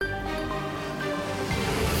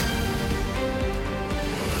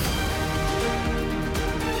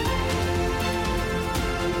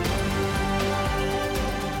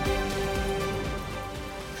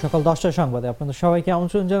সকাল 10টার সংবাদে আপনাদের সবাইকে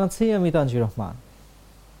আমন্ত্রণ জানাচ্ছি। আমি তানজির রহমান।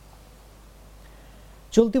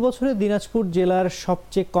 চলতি বছরে দিনাজপুর জেলার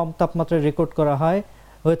সবচেয়ে কম তাপমাত্রা রেকর্ড করা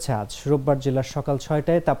হয়েছে আজ রোববার। জেলার সকাল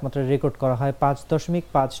 6টায় তাপমাত্রা রেকর্ড করা হয়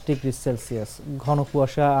 5.5 ডিগ্রি সেলসিয়াস। ঘন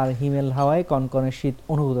কুয়াশা আর হিমেল হাওয়ায় কনকনে শীত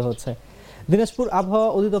অনুভূত হচ্ছে। দিনাজপুর আবহাওয়া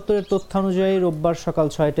অধিদপ্তরের তথ্যানুযায়ী রোববার সকাল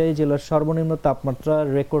 6টায় জেলার সর্বনিম্ন তাপমাত্রা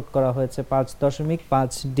রেকর্ড করা হয়েছে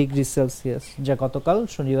 5.5 ডিগ্রি সেলসিয়াস, যা গতকাল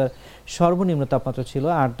শনিবার সর্বনিম্ন তাপমাত্রা ছিল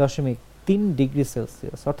 8.3 ডিগ্রি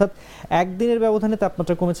সেলসিয়াস। অর্থাৎ একদিনের ব্যবধানে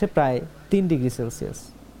তাপমাত্রা কমেছে প্রায় 3 ডিগ্রি সেলসিয়াস।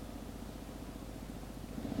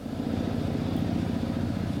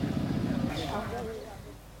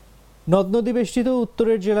 নদ নদী বেষ্টিত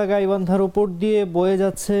উত্তরের জেলা গাইবান্ধার ওপর দিয়ে বয়ে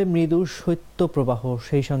যাচ্ছে মৃদু শৈত্যপ্রবাহ,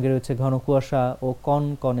 সেই সঙ্গে রয়েছে ঘন কুয়াশা ও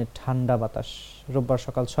কনকনে ঠান্ডা বাতাস। রোববার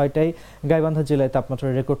সকাল 6টায় গাইবান্ধা জেলায় তাপমাত্রা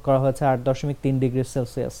রেকর্ড করা হয়েছে 8.3 ডিগ্রি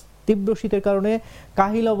সেলসিয়াস। তীব্র শীতের কারণে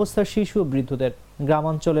কাহিল অবস্থার শিশু ও বৃদ্ধদের,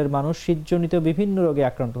 গ্রামাঞ্চলের মানুষ শীতজনিত বিভিন্ন রোগে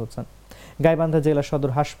আক্রান্ত হচ্ছেন। গাইবান্ধা জেলা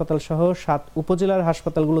সদর হাসপাতাল সহ 7 উপজেলার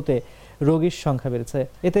হাসপাতালগুলোতে রোগীর সংখ্যা বেড়েছে।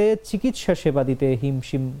 এতে চিকিৎসা সেবা দিতে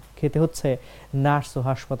হিমশিম খেতে হচ্ছে নার্স ও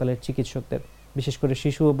হাসপাতালের চিকিৎসকদের। বিশেষ করে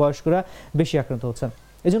শিশু ও বয়স্করা বেশি আক্রান্ত হচ্ছেন।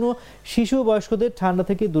 এজন্য শিশু ও বয়স্কদের ঠান্ডা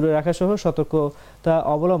থেকে দূরে রাখা সহ সতর্কতা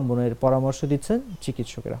অবলম্বনের পরামর্শ দিচ্ছেন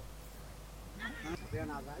চিকিৎসকেরা।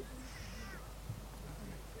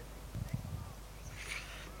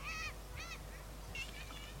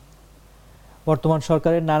 বর্তমান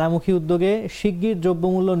সরকারের নানামুখী উদ্যোগে শিগগির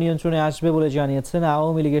দ্রব্যমূল্য নিয়ন্ত্রণে আসবে বলে জানিয়েছেন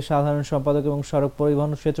আওয়ামী লীগের সাধারণ সম্পাদক এবং সড়ক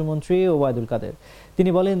পরিবহন সেতুমন্ত্রী ওবায়দুল কাদের। তিনি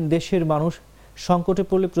বলেন, দেশের মানুষ সংকটে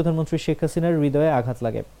পড়লে প্রধানমন্ত্রী শেখ হাসিনার হৃদয়ে আঘাত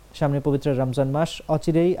লাগে। সামনে পবিত্র রমজান মাস,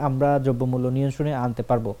 অচিরেই আমরা দ্রব্যমূল্য নিয়ন্ত্রণে আনতে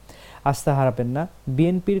পারবো। আস্থা হারাবেন না,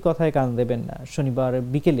 বিএনপির কথায় কান দেবেন না। শনিবার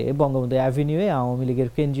বিকেলে বঙ্গবন্ধু অ্যাভিনিউয়ে আওয়ামী লীগের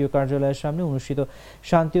কেন্দ্রীয় কার্যালয়ের সামনে অনুষ্ঠিত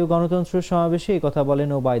শান্তি ও গণতন্ত্র সমাবেশে এই কথা বলেন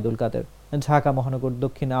ওবায়দুল কাদের। ঢাকা মহানগর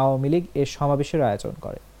দক্ষিণ আওয়ামী লীগ এ সমাবেশের আয়োজন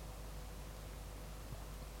করে।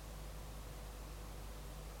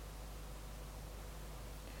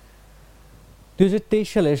 2023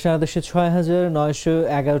 সালে সারা দেশে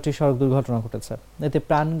 6,911টি সড়ক দুর্ঘটনা ঘটেছে। এতে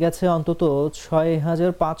প্রাণ গেছে অন্তত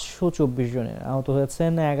 6,524 জনের, আহত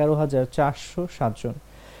হয়েছেন 11,407 জন।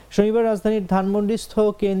 শনিবার রাজধানীর ধানমন্ডিস্থ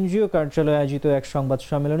কেন্দ্রীয় কার্যালয়ে আয়োজিত এক সংবাদ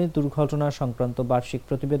সম্মেলনে দুর্ঘটনা সংক্রান্ত বার্ষিক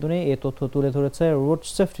প্রতিবেদনে এ তথ্য তুলে ধরেছে রোড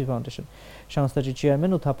সেফটি ফাউন্ডেশন। সংস্থাটির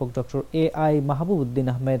চেয়ারম্যান অধ্যাপক ডক্টর AI মাহবুব উদ্দিন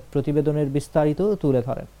আহমেদ প্রতিবেদনের বিস্তারিত তুলে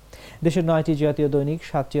ধরেন। দেশের 9টি জাতীয় দৈনিক,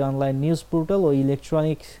 7টি অনলাইন নিউজ পোর্টাল ও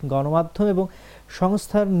ইলেকট্রনিক গণমাধ্যম এবং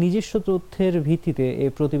সংস্থার নিজস্ব তথ্যের ভিত্তিতে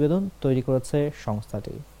এই প্রতিবেদন তৈরি করেছে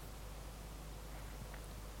সংস্থাটি।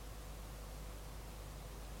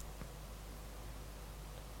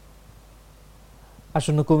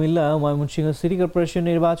 আসন্ন কুমিল্লা ও ময়মনসিংহ সিটি কর্পোরেশন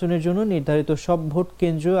নির্বাচনের জন্য নির্ধারিত সব ভোট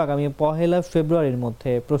কেন্দ্র আগামী 1 ফেব্রুয়ারির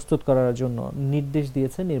মধ্যে প্রস্তুত করার জন্য নির্দেশ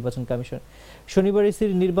দিয়েছে নির্বাচন কমিশন। শনিবার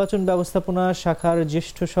ইসির নির্বাচন ব্যবস্থাপনা শাখার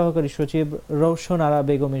জ্যেষ্ঠ সহকারী সচিব রওশন আরা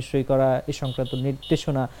বেগমের সই করা এ সংক্রান্ত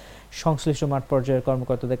নির্দেশনা সংশ্লিষ্ট মাঠ পর্যায়ের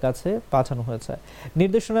কর্মকর্তাদের কাছে পাঠানো হয়েছে।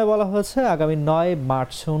 নির্দেশনায় বলা হয়েছে, আগামী 9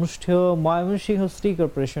 মার্চ অনুষ্ঠেয় ময়মনসিংহ সিটি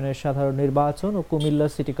কর্পোরেশনের সাধারণ নির্বাচন ও কুমিল্লা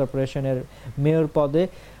সিটি কর্পোরেশনের মেয়র পদে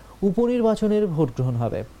উপনির্বাচনের ভোট গ্রহণ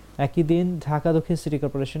হবে। একই দিন ঢাকা দক্ষিণ সিটি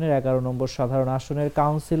কর্পোরেশনের 11 নম্বর সাধারণ আসনের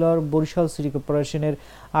কাউন্সিলর, বরিশাল সিটি কর্পোরেশনের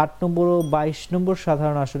 8 নম্বর ও 22 নম্বর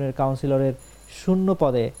সাধারণ আসনের কাউন্সিলরের শূন্য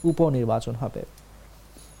পদে উপনির্বাচন হবে।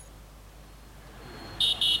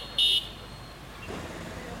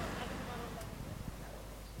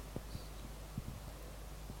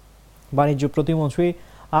 বাণিজ্য প্রতিমন্ত্রী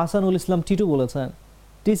আহসানুল ইসলাম টিটু বলেছেন,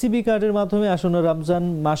 টিসিবি কার্ডের মাধ্যমে আসন্ন রমজান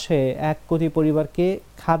মাসে 1 কোটি পরিবারকে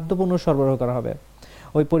খাদ্যপণ্য সরবরাহ করা হবে।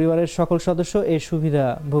 ওই পরিবারের সকল সদস্য এই সুবিধা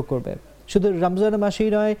ভোগ করবে। শুধু রমজান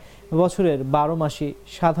মাসেই নয়, বছরের 12 মাসই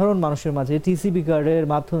সাধারণ মানুষের মাঝে টিসিবি কার্ডের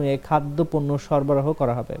মাধ্যমে খাদ্যপণ্য সরবরাহ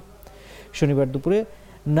করা হবে। শনিবার দুপুরে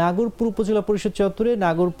নাগরপুর উপজেলা পরিষদ চত্বরে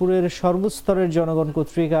নাগরপুরের সর্বস্তরের জনগণ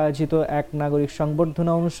কর্তৃক আয়োজিত এক নাগরিক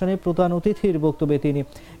সংবর্ধনা অনুষ্ঠানে প্রধান অতিথির বক্তব্যে তিনি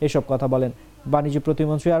এসব কথা বলেন। বাণিজ্য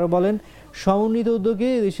প্রতিমন্ত্রী আরও বলেন, সমন্বিত উদ্যোগে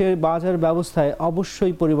দেশের বাজার ব্যবস্থায়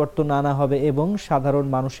অবশ্যই পরিবর্তন আনা হবে এবং সাধারণ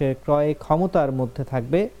মানুষের ক্রয় ক্ষমতার মধ্যে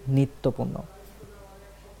থাকবে নিত্যপণ্য।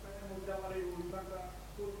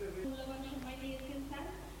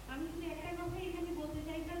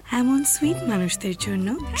 এমন সুইট মানুষদের জন্য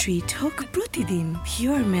ট্রিট হোক প্রতিদিন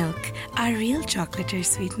পিওর মিল্ক আর রিয়েল চকলেটের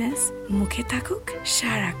সুইটনেস মুখে থাকুক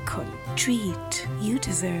সারাক্ষণ। Treat, you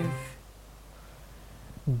deserve.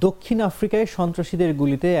 দক্ষিণ আফ্রিকায় সন্ত্রাসীদের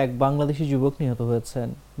গুলিতে এক বাংলাদেশি যুবক নিহত হয়েছেন।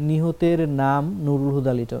 নিহতের নাম নুরুল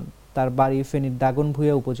হুদা লিটন। তার বাড়ি ফেনীর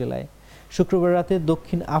দাগনভূঞা উপজেলায়। শুক্রবার রাতে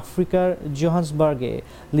দক্ষিণ আফ্রিকার জোহান্সবার্গে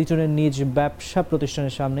লিটনের নিজ ব্যবসা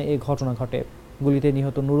প্রতিষ্ঠানের সামনে এ ঘটনা ঘটে। গুলিতে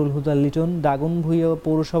নিহত নুরুল হুদা লিটন দাগনভূঞা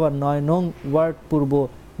পৌরসভার 9 নং ওয়ার্ড পূর্ব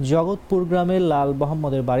জগৎপুর গ্রামের লাল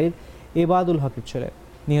মোহাম্মদের বাড়ির এবাদুল হকের ছেলে।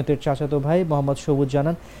 নিহতের চাচাতো ভাই মোহাম্মদ সবুজ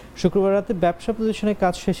জানান, শুক্রবার রাতে ব্যবসা প্রতিষ্ঠানে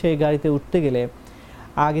কাজ শেষে গাড়িতে উঠতে গেলে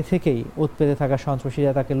আগে থেকেই উৎপেতে থাকা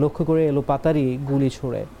সন্ত্রাসীরা তাকে লক্ষ্য করে এলোপাতাড়ি গুলি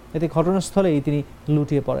ছোড়ে। এতে ঘটনাস্থলেই তিনি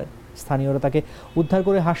লুটিয়ে পড়েন। স্থানীয়রা তাকে উদ্ধার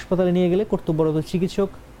করে হাসপাতালে নিয়ে গেলে কর্তব্যরত চিকিৎসক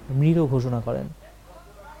মৃত ঘোষণা করেন।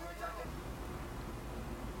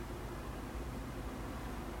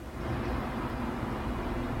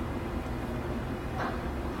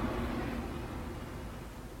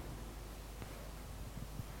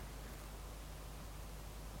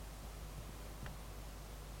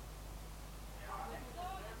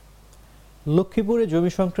 লক্ষ্মীপুরে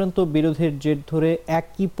জমি সংক্রান্ত বিরোধের জের ধরে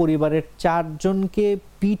একই পরিবারের 4 জনকে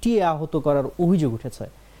পিটিয়ে আহত করার অভিযোগ উঠেছে।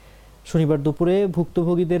 শনিবার দুপুরে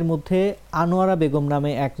ভুক্তভোগীদের মধ্যে আনোয়ারা বেগম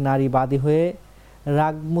নামে এক নারী বাদী হয়ে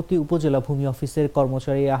রাগমতি উপজেলা ভূমি অফিসের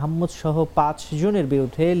কর্মচারী আহমদ সহ 5 জনের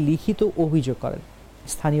বিরুদ্ধে লিখিত অভিযোগ করেন।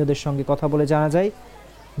 স্থানীয়দের সঙ্গে কথা বলে জানা যায়,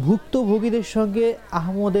 ভুক্তভোগীদের সঙ্গে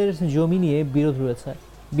আহমদের জমি নিয়ে বিরোধ রয়েছে।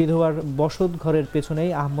 বিধবার বসত ঘরের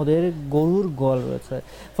পেছনেই আহমদের গরুর গোয়াল রয়েছে,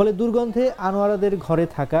 ফলে দুর্গন্ধে আনোয়ারাদের ঘরে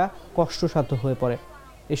থাকা কষ্টসাধ্য হয়ে পড়ে।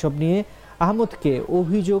 এসব নিয়ে আহমদকে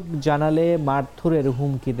অভিযোগ জানালে মারধরের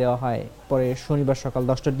হুমকি দেওয়া হয়। পরে শনিবার সকাল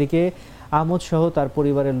 10টার দিকে আহমদ সহ তার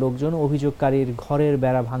পরিবারের লোকজন অভিযোগকারীর ঘরের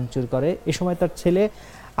বেড়া ভাঙচুর করে। এ সময় তার ছেলে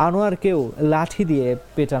আনোয়ারকেও লাঠি দিয়ে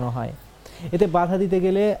পেটানো হয়। এতে বাধা দিতে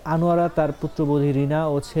গেলে আনোয়ারা তার পুত্রবধূ রিনা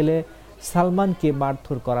ও ছেলে সালমানকে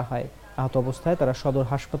মারধর করা হয়। আহত অবস্থায় তারা সদর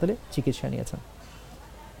হাসপাতালে চিকিৎসা নিয়েছেন।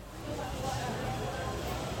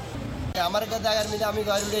 আমার জায়গার মধ্যে আমি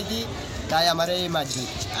ঘর উঠেছি, তাই আমার এই মাঝি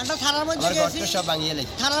আমরা থানার মধ্যে গেছি, সব ভাঙিয়ে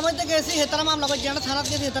লেগেছি। থানার মধ্যে গেছি, হেতারা মামলা করছি, আমরা থানার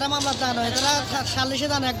গেছি, হেতারা মামলা জানো, হেতারা সালিশে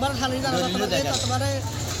জানো, একবার সালিশে জানো, ততবারে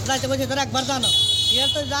যাইতে বলছি, হেতারা একবার জানো। হিয়ার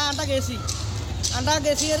তো যা আন্টা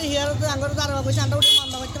গেছি আর হিয়ার তো আঙ্গর জানো বলছি, আন্টা উঠে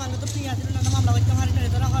মামলা করতাম, আঙ্গে তো পিঁ আছে না, মামলা করতাম, হারি না,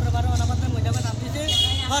 হেতারা হরবারে অনাবাদে মহিলাকে দাঁত দিছে,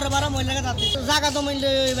 হরবারে মহিলাকে দাঁত দিছে। জায়গা তো মহিলা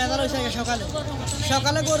বেজার হয়েছে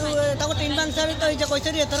সকালে গরু তখন 3 ভাঙছে, তো এই যে কইছে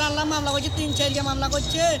হেতারা আল্লাহ মামলা করছে, 3-4 মামলা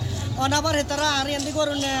করছে, অনাবার হেতারা আর এন্দি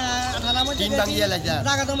করুন থানার মধ্যে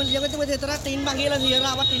জায়গা তো মহিলা করতে বলছে, হেতারা 3 ভাঙিয়ে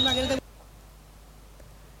আবার 3 ভাঙিয়ে।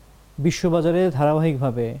 বিশ্ববাজারে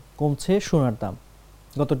ধারাবাহিকভাবে কমছে সোনার দাম।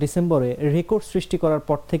 গত ডিসেম্বরে রেকর্ড সৃষ্টি করার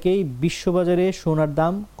পর থেকেই বিশ্ববাজারে সোনার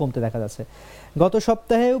দাম কমতে দেখা যাচ্ছে। গত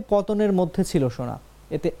সপ্তাহেও পতনের মধ্যে ছিল সোনা।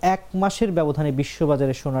 এতে 1 মাসের ব্যবধানে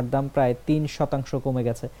বিশ্ববাজারে সোনার দাম প্রায় 3% কমে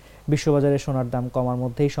গেছে। বিশ্ববাজারে সোনার দাম কমার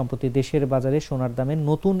মধ্যেই সম্প্রতি দেশের বাজারে সোনার দামের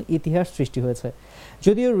নতুন ইতিহাস সৃষ্টি হয়েছে।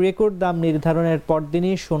 যদিও রেকর্ড দাম নির্ধারণের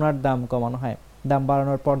পরদিনই সোনার দাম কমানো হয়, দাম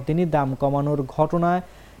বাড়ানোর পরদিনই দাম কমানোর ঘটনা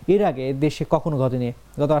এর আগে দেশে কখনো ঘটেনি।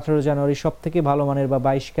 গত 18 জানুয়ারি সব থেকে ভালো মানের বা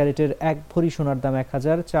 22 ক্যারেটের 1 ভরি সোনার দাম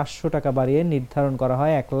 1400 টাকা বাড়িয়ে নির্ধারণ করা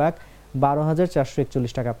হয়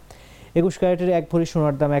 1,12,441 টাকা। 21 ক্যারেটের 1 ভরি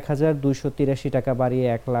সোনার দাম 1,283 টাকা বাড়িয়ে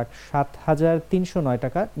 1,07,309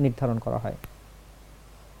 টাকা নির্ধারণ করা হয়।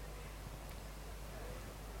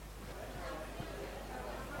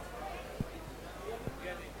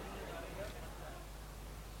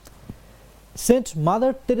 সেন্ট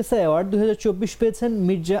মাদার তেরেসা অ্যাওয়ার্ড 2024 পেয়েছেন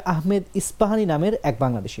মির্জা আহমেদ ইস্পাহানি নামের এক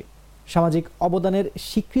বাংলাদেশি। সামাজিক অবদানের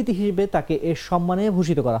স্বীকৃতি হিসেবে তাকে এ সম্মানে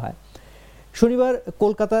ভূষিত করা হয়। শনিবার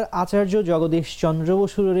কলকাতার আচার্য জগদীশ চন্দ্র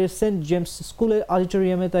বসু রোডের সেন্ট জেমস স্কুলের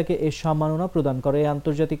অডিটোরিয়ামে তাকে এ সম্মাননা প্রদান করে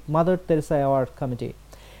আন্তর্জাতিক mother Teresa award committee.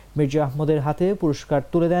 Mirza আহমদের হাতে পুরস্কার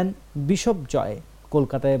তুলে দেন বিশপ জয়।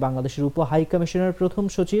 কলকাতায় বাংলাদেশের উপ হাই কমিশনার প্রথম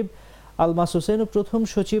সচিব আলমাস হোসেন ও প্রথম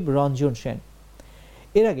সচিব রঞ্জন সেন।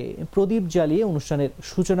 এর আগে প্রদীপ জ্বালিয়ে অনুষ্ঠানের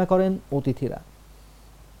সূচনা করেন অতিথিরা।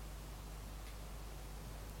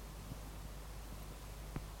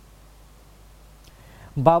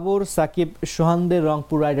 বাবর, সাকিব, সোহানদের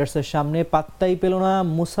রংপুর রাইডার্সের সামনে পাত্তাই পেল না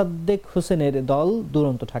মোসাদ্দেক হোসেনের দল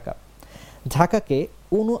দুরন্ত ঢাকা। ঢাকাকে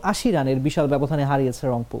 ৭৯ রানের বিশাল ব্যবধানে হারিয়েছে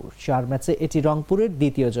রংপুর। 4 ম্যাচে এটি রংপুরের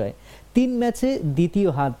দ্বিতীয় জয়। 3 ম্যাচে দ্বিতীয়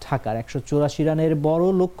হার ঢাকার। 184 রানের বড়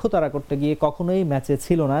লক্ষ্য তাড়া করতে গিয়ে কখনোই ম্যাচে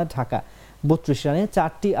ছিল না ঢাকা। 32 রানে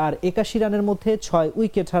 4টি আর 81 রানের মধ্যে 6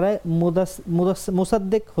 উইকেট হারায়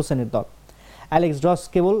মোসাদ্দেক হোসেনের দল। অ্যালেক্স ডস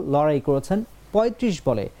কেবল লড়াই করেছেন 35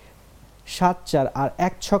 বলে 7-4 আর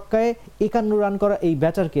 1 ছক্কায় 51 রান করা এই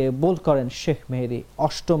ব্যাটারকে বোল্ড করেন শেখ মেহেদী।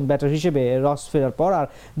 অষ্টম ব্যাটার হিসেবে রস ফেরার পর আর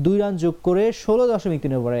 2 রান যোগ করে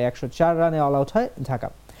 16.3 ওভারে 104 রানে অল আউট হয় ঢাকা।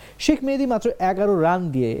 শেখ মেহেদী মাত্র 11 রান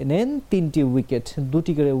দিয়ে নেন 3টি উইকেট।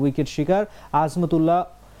 2টি করে উইকেট শিকার আজমতুল্লাহ,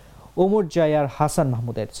 ওমর জায়ার, হাসান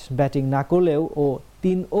মাহমুদের। ব্যাটিং না করলেও ও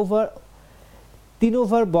 3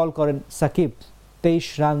 ওভার বল করেন সাকিব। 23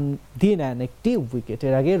 রান দিয়ে নেন একটি উইকেট।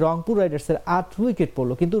 এর আগে রংপুর রাইডার্সের 8 উইকেট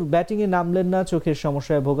পড়ল, কিন্তু ব্যাটিংয়ে নামলেন না চোখের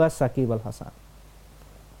সমস্যায় ভোগা সাকিব আল হাসান।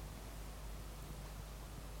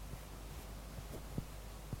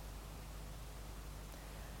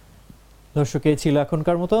 দর্শক এই ছিল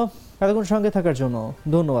এখনকার মতো। এতক্ষণ সঙ্গে থাকার জন্য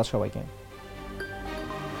ধন্যবাদ সবাইকে।